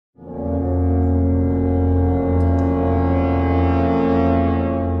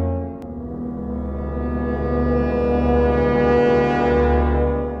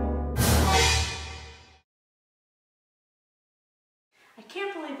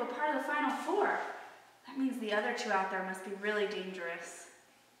of a part of the Final Four. That means the other two out there must be really dangerous.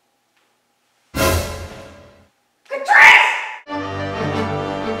 Katrice!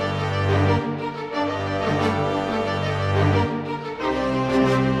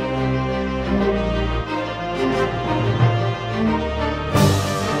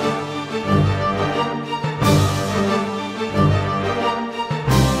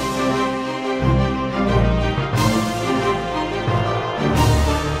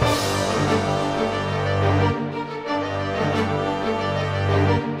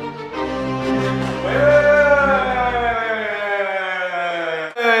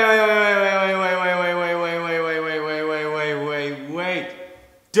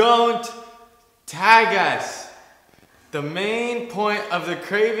 Don't tag us. The main point of the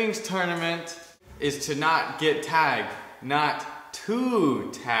Cravings Tournament is to not get tagged, not to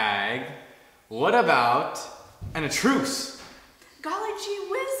tag. What about a truce? Golly gee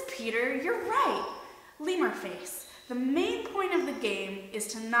whiz, Peter, you're right. Lemurface, the main point of the game is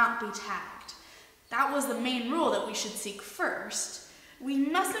to not be tagged. That was the main rule that we should seek first. We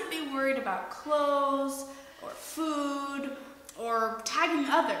mustn't be worried about clothes or food or tagging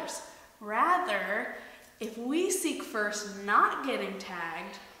others. Rather, if we seek first not getting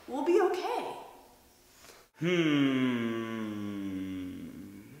tagged, we'll be okay.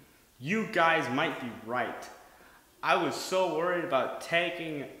 You guys might be right. I was so worried about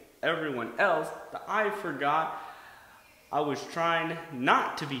tagging everyone else that I forgot I was trying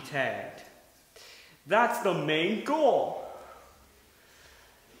not to be tagged. That's the main goal.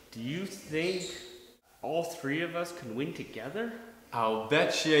 Do you think all three of us can win together? I'll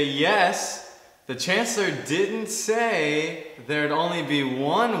bet you yes. The Chancellor didn't say there'd only be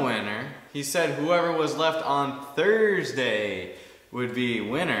one winner. He said whoever was left on Thursday would be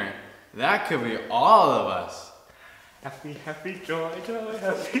winner. That could be all of us. Happy, happy, joy, joy,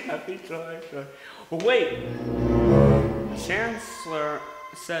 happy, joy, joy. Well, wait. The Chancellor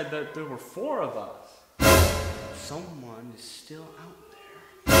said that there were 4 of us. Someone is still out there.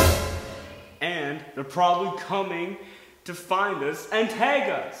 And they're probably coming to find us and tag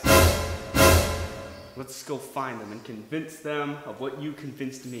us. Let's go find them and convince them of what you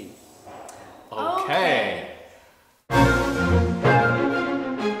convinced me. Okay.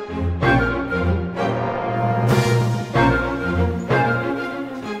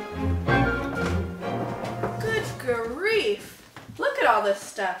 Good grief. Look at all this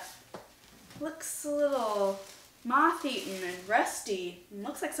stuff. Looks a little moth-eaten and rusty.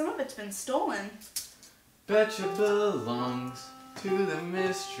 Looks like some of it's been stolen. Betcha belongs to the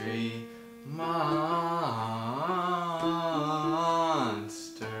mystery monster.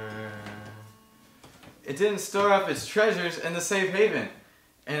 It didn't store up its treasures in the safe haven,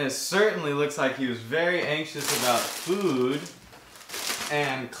 and it certainly looks like he was very anxious about food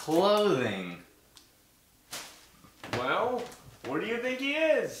and clothing. Well, where do you think he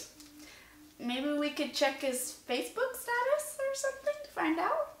is? Maybe we could check his Facebook status or something to find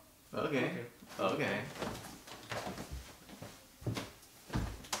out? Okay. Okay.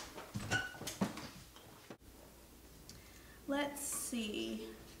 Let's see.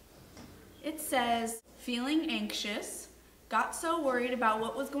 It says, feeling anxious, got so worried about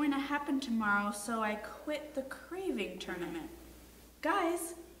what was going to happen tomorrow, so I quit the Craving Tournament.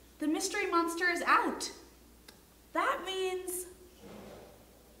 Guys, the mystery monster is out. That means...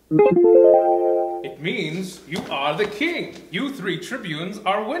 It means you are the king. You 3 tribunes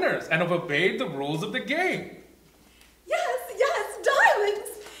are winners and have obeyed the rules of the game. Yes, darlings!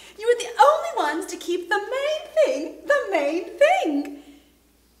 You are the only ones to keep the main thing.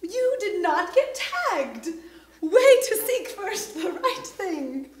 You did not get tagged. Way to seek first the right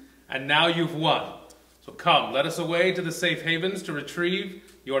thing. And now you've won. So come, let us away to the safe havens to retrieve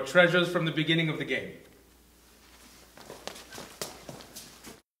your treasures from the beginning of the game.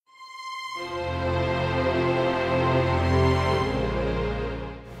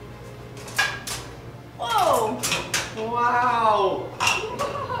 Whoa! Wow!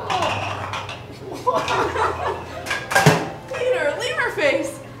 Peter,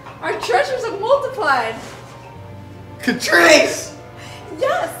 Lemurface! Our treasures have multiplied! Katrice!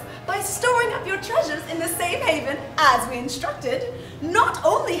 Yes, by storing up your treasures in the safe haven as we instructed, not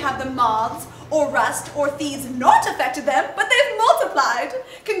only have the moths or rust or thieves not affected them, but they've multiplied.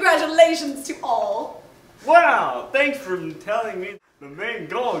 Congratulations to all. Wow, thanks for telling me the main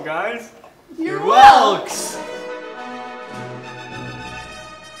goal, guys. You're Welks!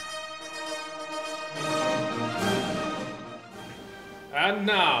 And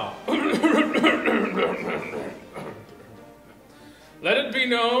now, let it be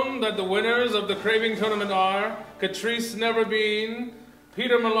known that the winners of the Craving Tournament are Katrice Neverbeen,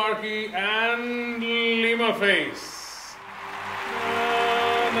 Peter Malarkey and Lemurface.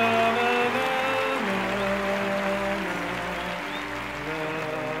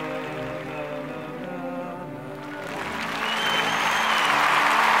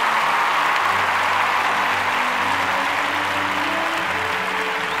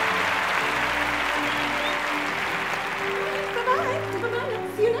 Bye-bye.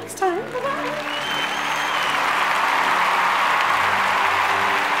 See you next time. Bye-bye.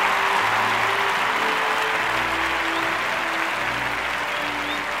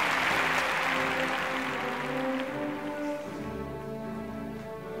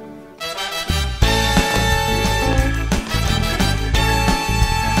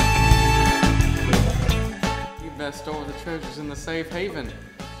 You best store the treasures in the safe haven.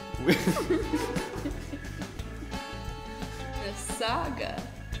 The saga.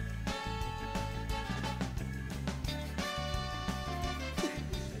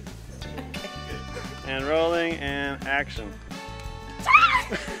 And rolling and action.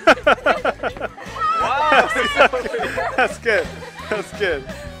 Wow! That's good. That's good.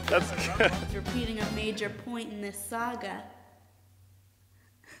 That's good. Repeating a major point in this saga.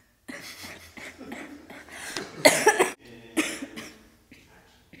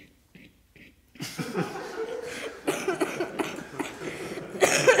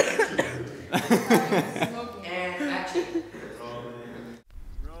 And action.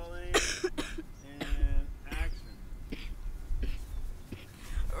 Rolling and action.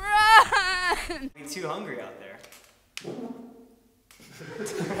 Run! It's too hungry out there.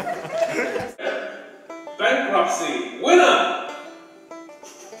 Bankruptcy winner!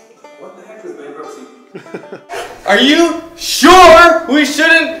 What the heck is bankruptcy? Are you sure we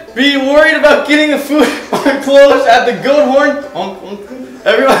shouldn't be worried about getting the food or clothes at the goat horn?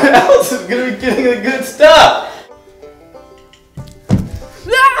 Everyone else is gonna be getting the good stuff.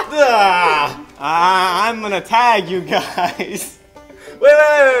 I'm gonna tag you guys.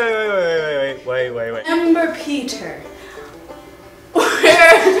 Wait. Remember Peter.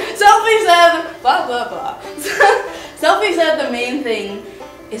 Where Sophie said blah blah blah. Sophie said the main thing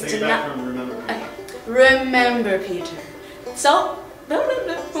is to not remember Peter. So blah blah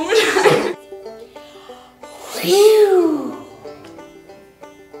blah. One more time. Phew.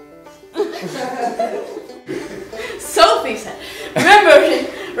 Sophie said,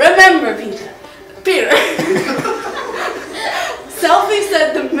 remember Peter. Peter. Sophie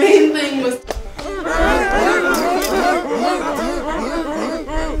said the main thing was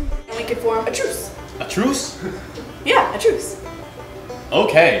we could form a truce. A truce? Yeah, a truce.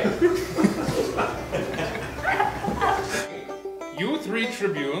 Okay. You three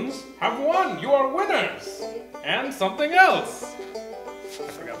tribunes have won. You are winners. And something else. I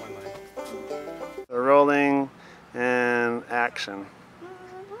forgot my line. Rolling and action.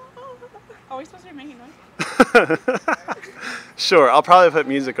 Are we supposed to be making noise? Sure, I'll probably put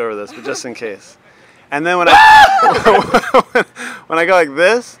music over this, but just in case. And then when I when I go like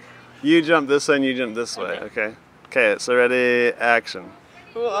this, you jump this way and you jump this way. Okay. Okay. So ready, action.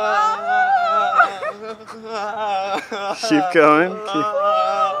 Keep going.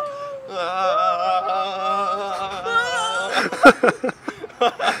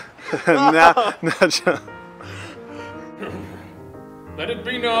 now jump. Let it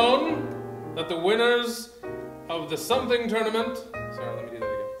be known that the winners of the something tournament. Sorry, let me do that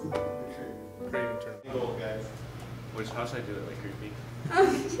again. Craving tournament. Gold, guys. How should I do it? Like creepy?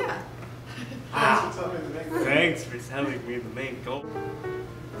 Yeah. Thanks for telling me the main goal.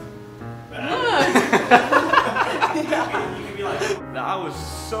 I was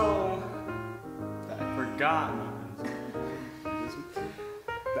so that I forgot.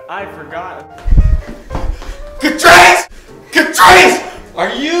 That I forgot. Katrice! Katrice!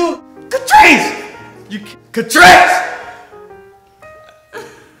 Are you Katrice? You Katrice!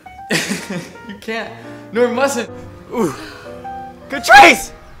 You can't, nor mustn't. Ooh.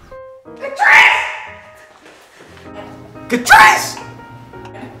 Katrice! Katrice! Katrice!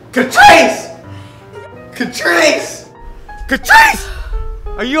 Katrice! Katrice! Katrice!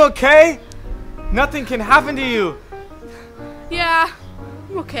 Are you okay? Nothing can happen to you. Yeah,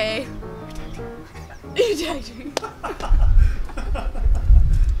 I'm okay. You tagged me.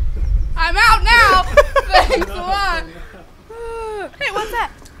 I'm out now! Thanks a lot. Hey, what's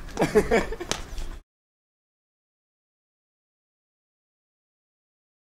that?